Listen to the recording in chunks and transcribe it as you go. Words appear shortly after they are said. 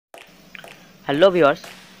Hello viewers,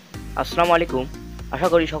 আসসালামু আলাইকুম। আশা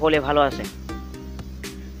করি সকলে ভালো আছেন।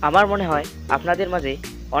 আমার মনে হয় আপনাদের মাঝে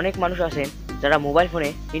অনেক মানুষ আছেন যারা মোবাইল ফোনে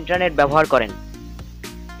ইন্টারনেট ব্যবহার করেন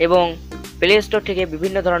এবং প্লে স্টোর থেকে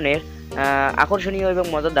বিভিন্ন ধরনের আকর্ষণীয় এবং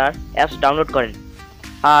মজাদার অ্যাপস ডাউনলোড করেন,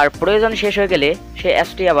 আর প্রয়োজন শেষ হয়ে গেলে সেই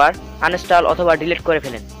অ্যাপসটি আবার আনইনস্টল অথবা ডিলিট করে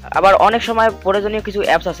ফেলেন। আবার অনেক সময় প্রয়োজনীয় কিছু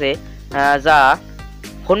অ্যাপস আছে যা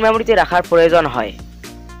ফোন মেমোরিতে রাখার প্রয়োজন হয়।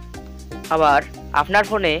 আবার আপনার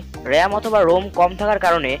ফোনে র্যাম অথবা রোম কম থাকার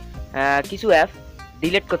কারণে কিছু অ্যাপ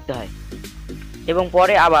ডিলিট করতে হয় এবং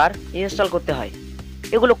পরে আবার ইনস্টল করতে হয়।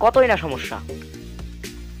 এগুলো কতই না সমস্যা।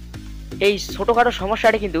 এই ছোটোখাটো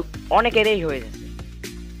সমস্যাটি কিন্তু অনেকেরই হয়ে যাচ্ছে,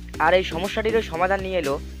 আর এই সমস্যাটির সমাধান নিয়ে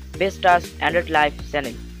এলো বেস্ট অ্যান্ড্রয়েড লাইফ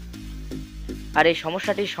চ্যানেল। আর এই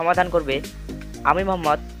সমস্যাটির সমাধান করবে আমি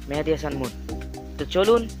মোহাম্মদ মেহেদি হাসান মুন। তো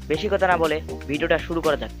চলুন বেশি কথা না বলে ভিডিওটা শুরু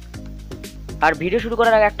করা যাক। আর ভিডিও শুরু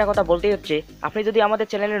করার আগে একটা কথা বলতেই হচ্ছে, আপনি যদি আমাদের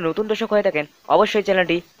চ্যানেলের নতুন দর্শক হয়ে থাকেন অবশ্যই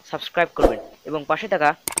চ্যানেলটি সাবস্ক্রাইব করবেন এবং পাশে থাকা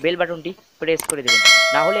বেল বাটনটি প্রেস করে দেবেন,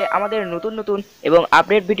 না হলে আমাদের নতুন নতুন এবং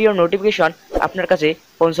আপডেট ভিডিওর নোটিফিকেশন আপনার কাছে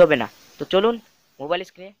পৌঁছবে না। তো চলুন মোবাইল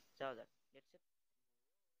স্ক্রিনে যাওয়া যাক।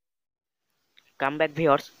 কাম ব্যাক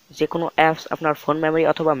ভিউয়ার্স, যে কোনো অ্যাপস আপনার ফোন মেমোরি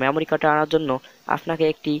অথবা মেমোরি কার্ডে আনার জন্য আপনাকে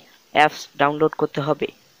একটি অ্যাপস ডাউনলোড করতে হবে।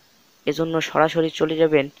 এজন্য সরাসরি চলে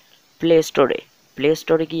যাবেন প্লে স্টোরে। প্লে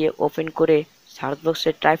স্টোরে গিয়ে ওপেন করে সার্চ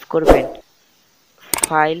বক্সে টাইপ করবেন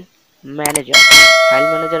ফাইল ম্যানেজার। ফাইল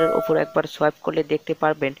ম্যানেজারের ওপর একবার সোয়াইপ করলে দেখতে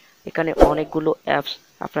পারবেন এখানে অনেকগুলো অ্যাপস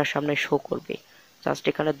আপনার সামনে শো করবে। জাস্ট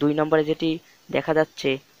এখানে 2 নম্বরে যেটি দেখা যাচ্ছে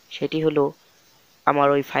সেটি হলো আমার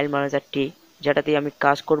ওই ফাইল ম্যানেজারটি, যেটা দিয়ে আমি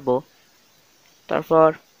কাজ করব। তারপর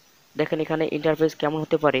দেখেন এখানে ইন্টারফেস কেমন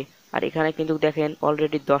হতে পারে, আর এখানে কিন্তু দেখেন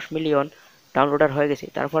অলরেডি 10 মিলিয়ন ডাউনলোডার হয়ে গেছে।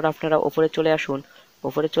 তারপর আপনারা ওপরে চলে আসুন।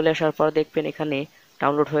 ওপরে চলে আসার পর দেখবেন এখানে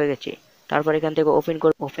ডাউনলোড হয়ে গেছে। তারপর এখান থেকে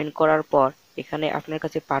ওপেন করার পর এখানে আপনার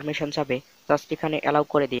কাছে পারমিশন চাবে, জাস্ট এখানে অ্যালাউ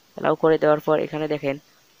করে দিন। অ্যালাউ করে দেওয়ার পর এখানে দেখেন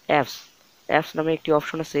অ্যাপস নামে একটি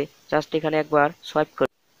অপশন আছে, জাস্ট এখানে একবার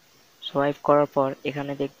সোয়াইপ করার পর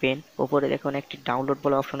এখানে দেখবেন ওপরে দেখুন একটি ডাউনলোড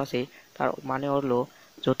বলে অপশন আছে। তার মানে হলো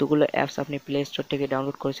যতগুলো অ্যাপস আপনি প্লে স্টোর থেকে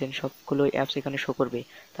ডাউনলোড করেছেন সবগুলো অ্যাপস এখানে শো করবে।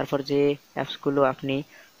 তারপর যে অ্যাপসগুলো আপনি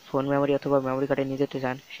ফোন মেমোরি অথবা মেমোরি কার্ডে নিয়ে যেতে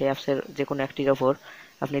চান সেই অ্যাপসের যে কোনো একটির ওপর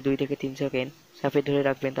আপনি 2 থেকে 3 সেকেন্ড চাপে ধরে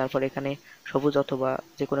রাখবেন। তারপর এখানে সবুজ অথবা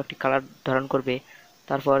যে কোনো একটি কালার ধারণ করবে।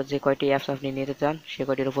 তারপর যে কয়টি অ্যাপস আপনি নিতে চান সে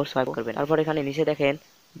কয়টির উপর সোয়াইপ করবেন। তারপর এখানে নিচে দেখেন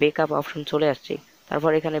ব্যাকআপ অপশন চলে আসছে।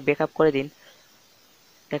 তারপর এখানে ব্যাকআপ করে দিন।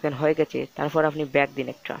 দেখেন হয়ে গেছে। তারপর আপনি ব্যাক দিন,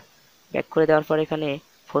 একটা ব্যাক করে দেওয়ার পর এখানে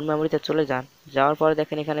ফোন মেমোরিতে চলে যান। যাওয়ার পর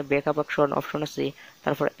দেখেন এখানে ব্যাকআপ অপশন আছে।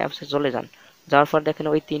 তারপর অ্যাপসে চলে যান। যাওয়ার পর দেখেন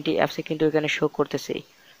ওই 3টি অ্যাপসে কিন্তু এখানে শো করতেছে,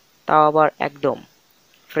 তাও আবার একদম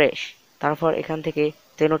ফ্রেশ। তারপর এখান থেকে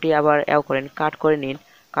 3টি আবার কাট করে নিন।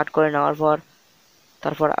 কাট করে নেওয়ার পর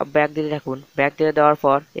তারপর ব্যাক দিতে থাকুন। ব্যাক দিয়ে দেওয়ার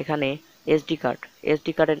পর এখানে এসডি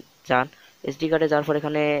কার্ডে যান। এসডি কার্ডে যাওয়ার পর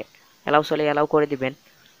এখানে অ্যালাউ করে দিবেন,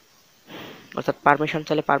 অর্থাৎ পারমিশন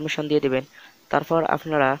চাইলে পারমিশন দিয়ে দিবেন। তারপর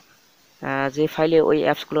আপনারা যে ফাইলে ওই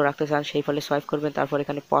অ্যাপসগুলো রাখতে চান সেই ফাইলে সোয়াইপ করবেন। তারপর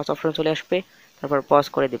এখানে পজ অপশন চলে আসবে, তারপর পজ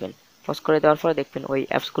করে দিবেন। পজ করে দেওয়ার পর দেখবেন ওই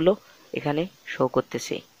অ্যাপসগুলো এখানে শো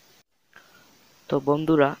করতেছে। তো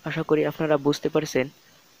বন্ধুরা, আশা করি আপনারা বুঝতে পারছেন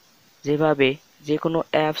যেভাবে যে কোনো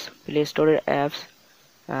অ্যাপস প্লে স্টোরের অ্যাপস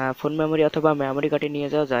ফোন মেমোরি অথবা মেমোরি কার্ডে নিয়ে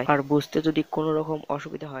যাওয়া যায়। আর বুঝতে যদি কোনো রকম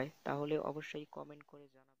অসুবিধা হয় তাহলে অবশ্যই কমেন্ট করে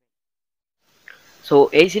জানাবেন। সো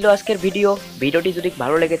এই ছিল আজকের ভিডিওটি যদি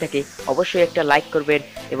ভালো লেগে থাকে অবশ্যই একটা লাইক করবেন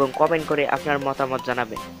এবং কমেন্ট করে আপনার মতামত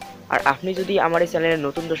জানাবেন। আর আপনি যদি আমার এই চ্যানেলের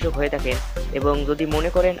নতুন দর্শক হয়ে থাকেন এবং যদি মনে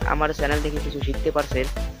করেন আমার চ্যানেল থেকে কিছু শিখতে পারছেন,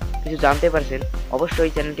 কিছু জানতে পারছেন,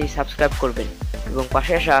 অবশ্যই চ্যানেলটি সাবস্ক্রাইব করবেন এবং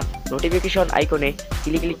পাশে আসা নোটিফিকেশন আইকনে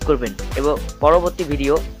ক্লিক করবেন এবং পরবর্তী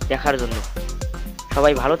ভিডিও দেখার জন্য।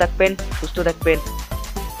 সবাই ভালো থাকবেন, সুস্থ থাকবেন,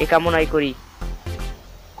 এ কামনাই করি।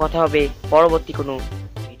 কথা হবে পরবর্তী কোনো